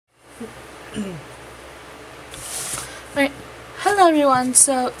Alright, hello everyone.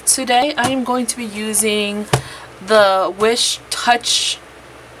 So today I am going to be using the Wish Touch,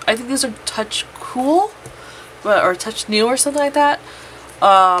 I think these are Touchcool, or Touch New or something like that.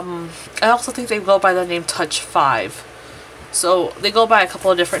 I also think they go by the name Touch 5. So they go by a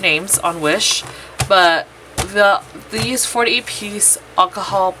couple of different names on Wish, but these 48-piece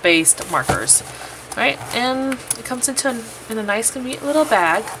alcohol-based markers. Right, and it comes in a nice convenient little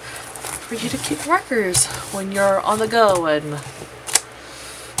bag for you to keep markers when you're on the go and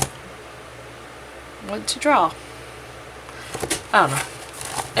want to draw. I don't know.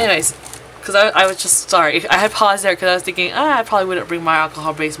 Anyways, because I was just sorry. I had paused there because I was thinking, I probably wouldn't bring my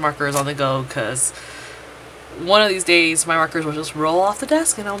alcohol-based markers on the go because one of these days my markers will just roll off the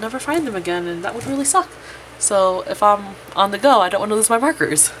desk and I'll never find them again, and that would really suck. So if I'm on the go, I don't want to lose my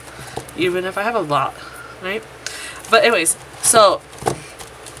markers, even if I have a lot, right? But anyways, so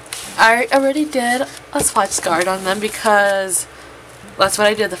I already did a swatch guard on them because that's what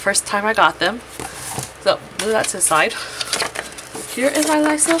I did the first time I got them. So move that to the side. Here is my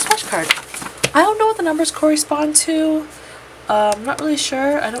nice little swatch card. I don't know what the numbers correspond to. I'm not really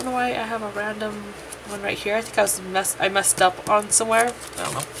sure. I don't know why I have a random one right here. I think I messed up on somewhere. I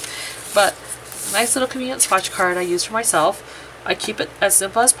don't know. But nice little convenient swatch card I use for myself. I keep it as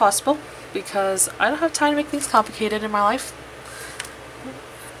simple as possible because I don't have time to make things complicated in my life.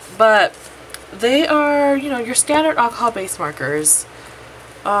 But they are, you know, your standard alcohol-based markers.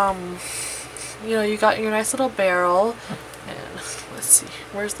 You know, you got your nice little barrel, and let's see,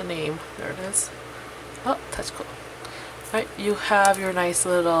 where's the name? There it is. Oh, Touchcool. Right, you have your nice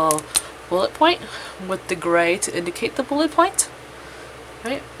little bullet point with the gray to indicate the bullet point.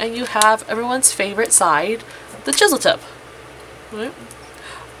 Right, and you have everyone's favorite side, the chisel tip. Right.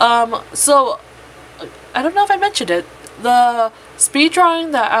 So I don't know if I mentioned it. The speed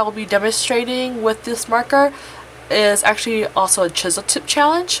drawing that I will be demonstrating with this marker is actually also a chisel tip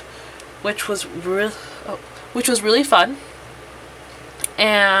challenge, which was really fun.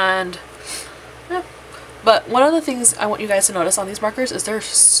 And yeah. But one of the things I want you guys to notice on these markers is they're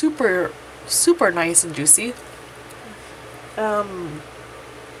super nice and juicy.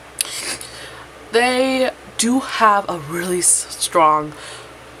 They do have a really strong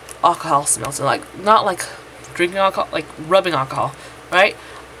alcohol smell. So like, not like drinking alcohol, like rubbing alcohol, right?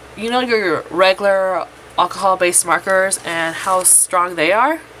 You know your regular alcohol-based markers and how strong they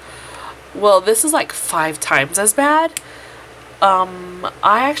are? Well, this is like 5 times as bad. I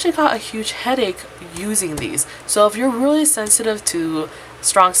actually got a huge headache using these. So if you're really sensitive to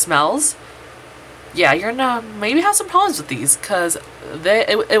strong smells, yeah, you're gonna maybe have some problems with these because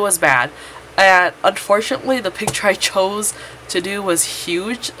it was bad. And unfortunately, the picture I chose to do was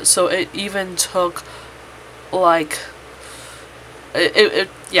huge, so it even took like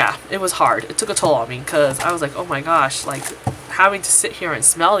yeah, it was hard. It took a toll on me because I was like, oh my gosh, like having to sit here and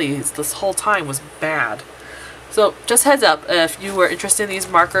smell these this whole time was bad. So just heads up if you were interested in these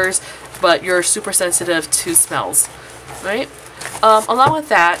markers but you're super sensitive to smells, right? Along with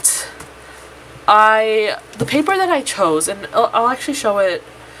that, the paper that I chose, and I'll actually show it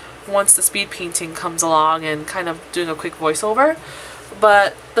once the speed painting comes along and kind of doing a quick voiceover,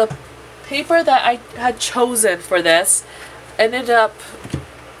 but the paper that I had chosen for this ended up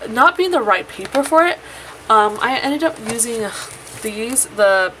not being the right paper for it. I ended up using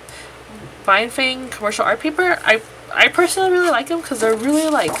the Fine Fang commercial art paper. I personally really like them because they're really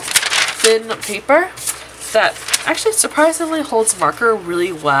like thin paper that actually surprisingly holds marker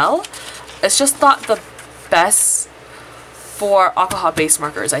really well. It's just not the best for alcohol-based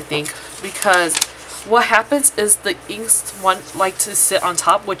markers, I think, because what happens is the inks like to sit on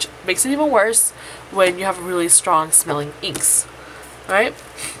top, which makes it even worse when you have really strong smelling inks, right?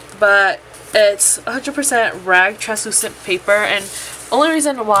 But it's 100% rag translucent paper, and only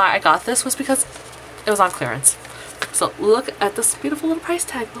reason why I got this was because it was on clearance. So look at this beautiful little price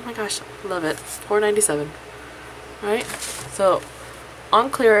tag. Oh my gosh, love it. $4.97. Right? So on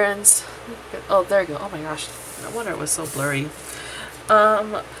clearance. Oh, there you go. Oh my gosh. No wonder it was so blurry.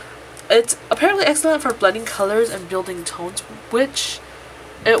 It's apparently excellent for blending colors and building tones, which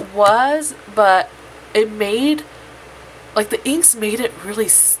it was, but it made, like, the inks made it really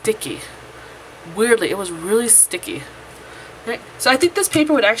sticky. Weirdly, it was really sticky. Right? So I think this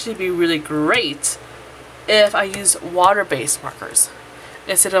paper would actually be really great if I used water-based markers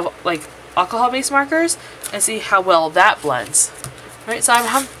instead of like alcohol-based markers, and see how well that blends. Right? So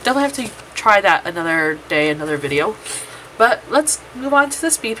definitely have to try that another day, another video. But let's move on to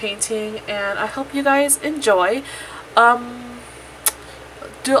the speed painting, and I hope you guys enjoy. I'll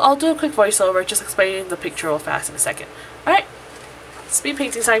do a quick voiceover just explaining the picture real fast in a second. Alright, speed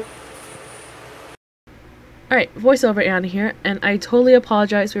painting time. Alright, voiceover Anna here, and I totally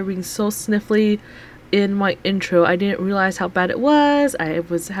apologize for being so sniffly in my intro. I didn't realize how bad it was. I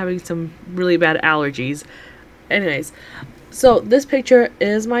was having some really bad allergies. Anyways, so this picture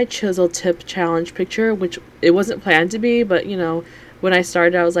is my chisel tip challenge picture, which it wasn't planned to be, but you know, when I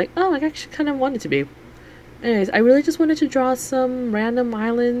started I was like, oh, I actually kind of want it to be. Anyways, I really just wanted to draw some random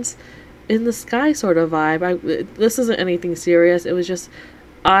islands in the sky sort of vibe. This isn't anything serious. It was just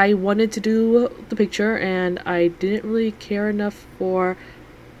I wanted to do the picture and I didn't really care enough for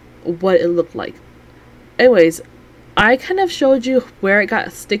what it looked like. Anyways, I kind of showed you where it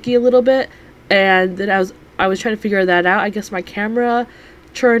got sticky a little bit, and then I was trying to figure that out. I guess my camera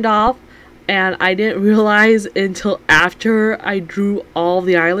turned off and I didn't realize until after I drew all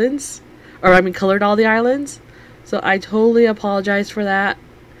the islands, or I mean colored all the islands. So I totally apologize for that.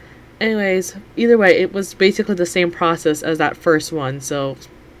 Anyways, either way, it was basically the same process as that first one, so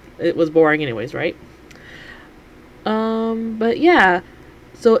it was boring anyways, right? But yeah,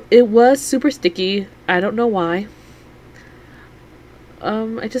 so it was super sticky. I don't know why.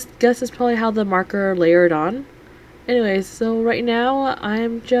 I just guess it's probably how the marker layered on. Anyways, so right now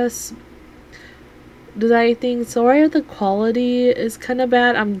I'm just designing. Sorry if the quality is kind of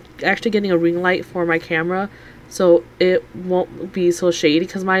bad. I'm actually getting a ring light for my camera, so it won't be so shady,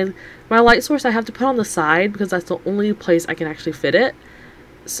 because my light source I have to put on the side because that's the only place I can actually fit it.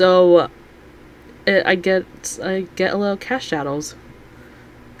 So I get a little cast shadows.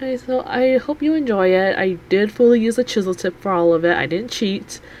 Okay, so I hope you enjoy it. I did fully use a chisel tip for all of it. I didn't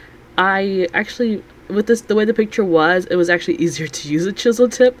cheat. I actually, with this, the way the picture was, it was actually easier to use a chisel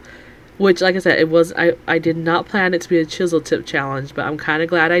tip, which, like I said, it was, I did not plan it to be a chisel tip challenge, but I'm kind of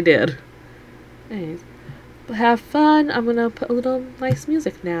glad I did. Anyways, but have fun. I'm gonna put a little nice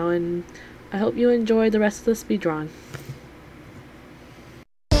music now, and I hope you enjoy the rest of the speed drawing.